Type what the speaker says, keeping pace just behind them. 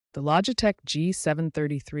The Logitech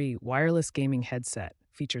G733 wireless gaming headset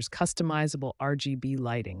features customizable RGB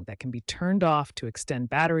lighting that can be turned off to extend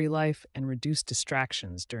battery life and reduce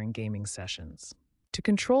distractions during gaming sessions. To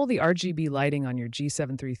control the RGB lighting on your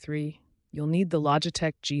G733, you'll need the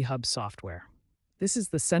Logitech G Hub software. This is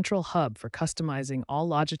the central hub for customizing all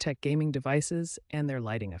Logitech gaming devices and their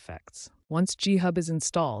lighting effects. Once G Hub is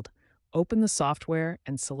installed, open the software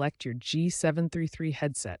and select your G733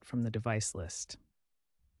 headset from the device list.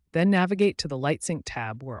 Then navigate to the LightSync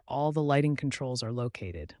tab where all the lighting controls are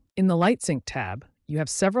located. In the LightSync tab, you have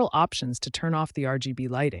several options to turn off the RGB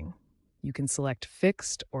lighting. You can select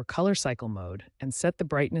fixed or color cycle mode and set the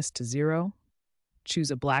brightness to 0,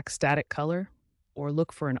 choose a black static color, or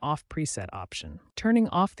look for an off preset option. Turning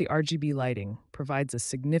off the RGB lighting provides a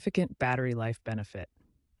significant battery life benefit.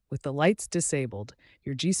 With the lights disabled,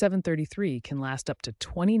 your G733 can last up to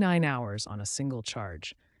 29 hours on a single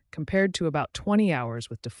charge, compared to about 20 hours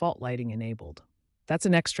with default lighting enabled. That's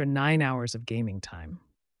an extra 9 hours of gaming time.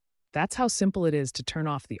 That's how simple it is to turn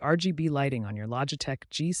off the RGB lighting on your Logitech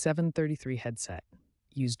G733 headset.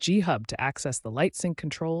 Use G Hub to access the LightSync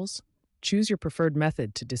controls, choose your preferred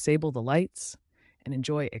method to disable the lights, and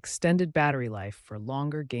enjoy extended battery life for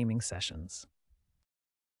longer gaming sessions.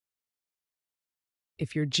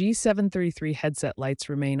 If your G733 headset lights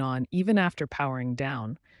remain on even after powering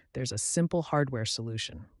down, there's a simple hardware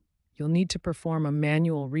solution. You'll need to perform a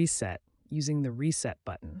manual reset using the Reset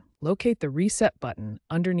button. Locate the Reset button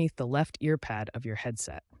underneath the left ear pad of your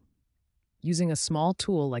headset. Using a small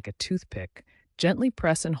tool like a toothpick, gently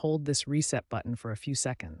press and hold this Reset button for a few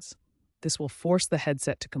seconds. This will force the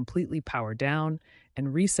headset to completely power down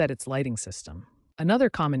and reset its lighting system. Another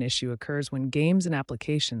common issue occurs when games and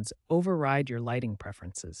applications override your lighting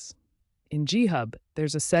preferences. In G Hub,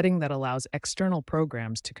 there's a setting that allows external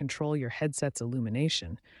programs to control your headset's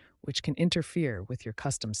illumination, which can interfere with your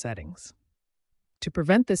custom settings. To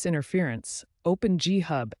prevent this interference, open G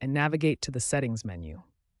Hub and navigate to the Settings menu.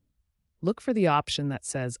 Look for the option that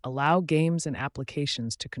says Allow Games and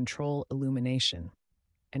Applications to Control Illumination,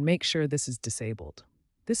 and make sure this is disabled.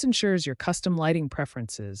 This ensures your custom lighting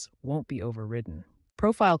preferences won't be overridden.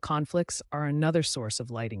 Profile conflicts are another source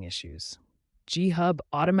of lighting issues. G Hub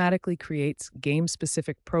automatically creates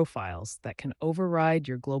game-specific profiles that can override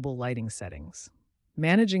your global lighting settings.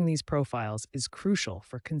 Managing these profiles is crucial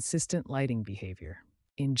for consistent lighting behavior.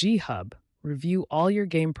 In G Hub, review all your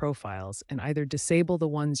game profiles and either disable the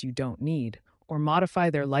ones you don't need or modify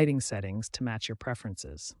their lighting settings to match your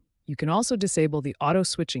preferences. You can also disable the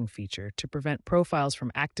auto-switching feature to prevent profiles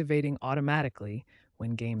from activating automatically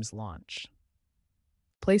when games launch.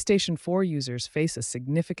 PlayStation 4 users face a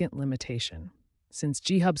significant limitation. Since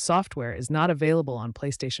G Hub software is not available on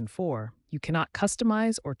PlayStation 4, you cannot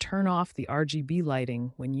customize or turn off the RGB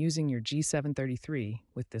lighting when using your G733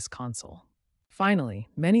 with this console. Finally,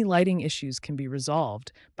 many lighting issues can be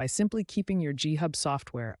resolved by simply keeping your G Hub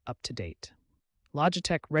software up to date.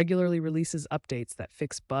 Logitech regularly releases updates that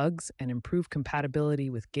fix bugs and improve compatibility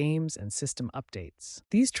with games and system updates.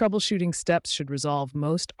 These troubleshooting steps should resolve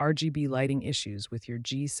most RGB lighting issues with your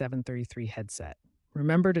G733 headset.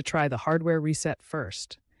 Remember to try the hardware reset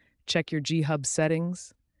first. Check your G Hub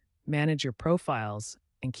settings, manage your profiles,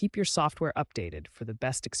 and keep your software updated for the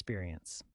best experience.